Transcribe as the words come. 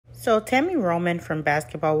So Tami Roman from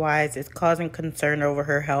Basketball Wives is causing concern over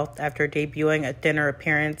her health after debuting a thinner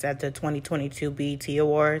appearance at the 2022 BET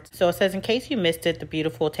Awards. So it says, in case you missed it, the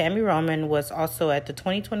beautiful Tami Roman was also at the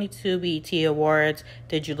 2022 BET Awards.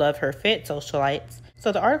 Did you love her fit, socialites?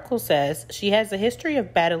 So the article says she has a history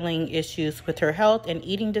of battling issues with her health and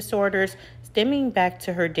eating disorders stemming back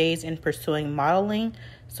to her days in pursuing modeling.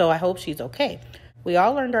 So I hope she's okay. We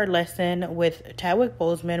all learned our lesson with Chadwick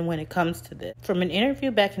Boseman when it comes to this. From an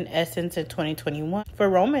interview back in Essence in 2021, for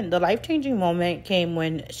Roman, the life-changing moment came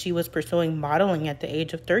when she was pursuing modeling at the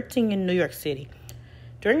age of 13 in New York City.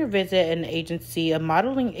 During a visit at an agency, a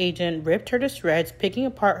modeling agent ripped her to shreds, picking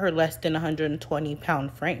apart her less than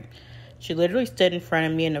 120-pound frame. She literally stood in front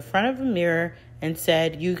of me in the front of a mirror and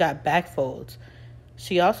said, "You got back folds."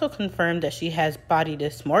 She also confirmed that she has body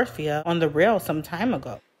dysmorphia on the rail some time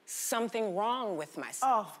ago. Something wrong with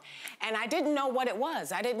myself. And I didn't know what it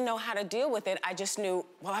was. I didn't know how to deal with it. I just knew,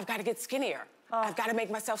 well, I've got to get skinnier. I've got to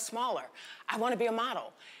make myself smaller. I want to be a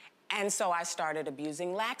model. And so I started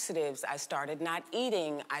abusing laxatives. I started not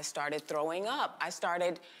eating. I started throwing up. I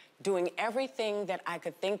started doing everything that I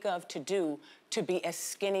could think of to do to be as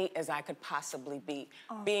skinny as I could possibly be.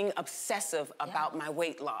 Being obsessive about my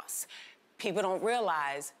weight loss. People don't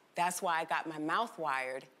realize that's why I got my mouth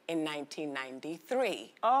wired in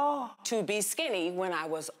 1993. To be skinny when I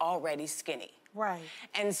was already skinny. Right.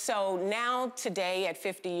 And so now, today, at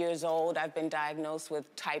 50 years old, I've been diagnosed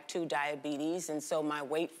with type 2 diabetes, and so my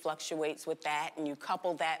weight fluctuates with that, and you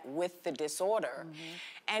couple that with the disorder.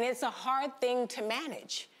 And it's a hard thing to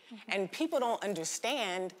manage. And people don't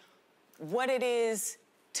understand what it is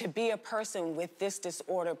to be a person with this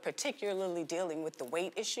disorder, particularly dealing with the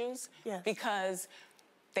weight issues, because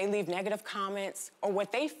they leave negative comments, or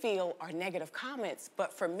what they feel are negative comments.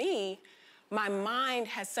 But for me, my mind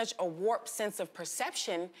has such a warped sense of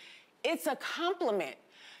perception, it's a compliment.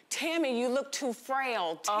 Tami, you look too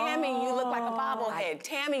frail. Tami, you look like a bobblehead.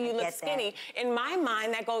 Tami, you look skinny. In my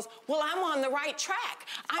mind, that goes, well, I'm on the right track.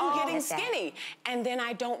 I'm getting skinny. And then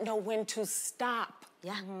I don't know when to stop.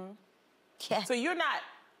 So you're not,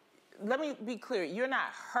 let me be clear, you're not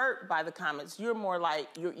hurt by the comments. You're more like,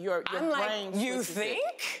 your I'm brain like, you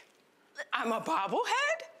think I'm a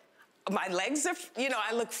bobblehead? My legs are, you know,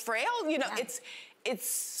 I look frail. You know, it's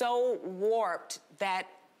so warped that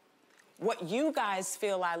what you guys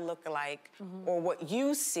feel I look like or what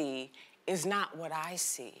you see is not what I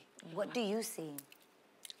see. What do you see?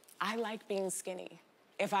 I like being skinny.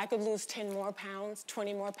 If I could lose 10 more pounds,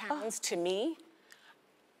 20 more pounds, to me,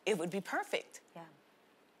 it would be perfect.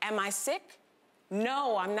 Am I sick?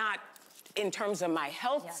 No, I'm not in terms of my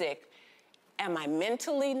health sick. Am I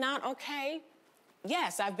mentally not okay?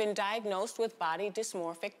 Yes, I've been diagnosed with body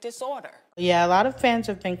dysmorphic disorder. Yeah, a lot of fans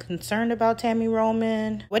have been concerned about Tami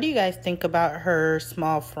Roman. What do you guys think about her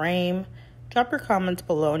small frame? Drop your comments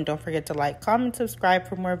below and don't forget to like, comment, subscribe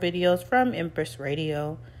for more videos from Empress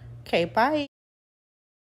Radio. Okay, bye.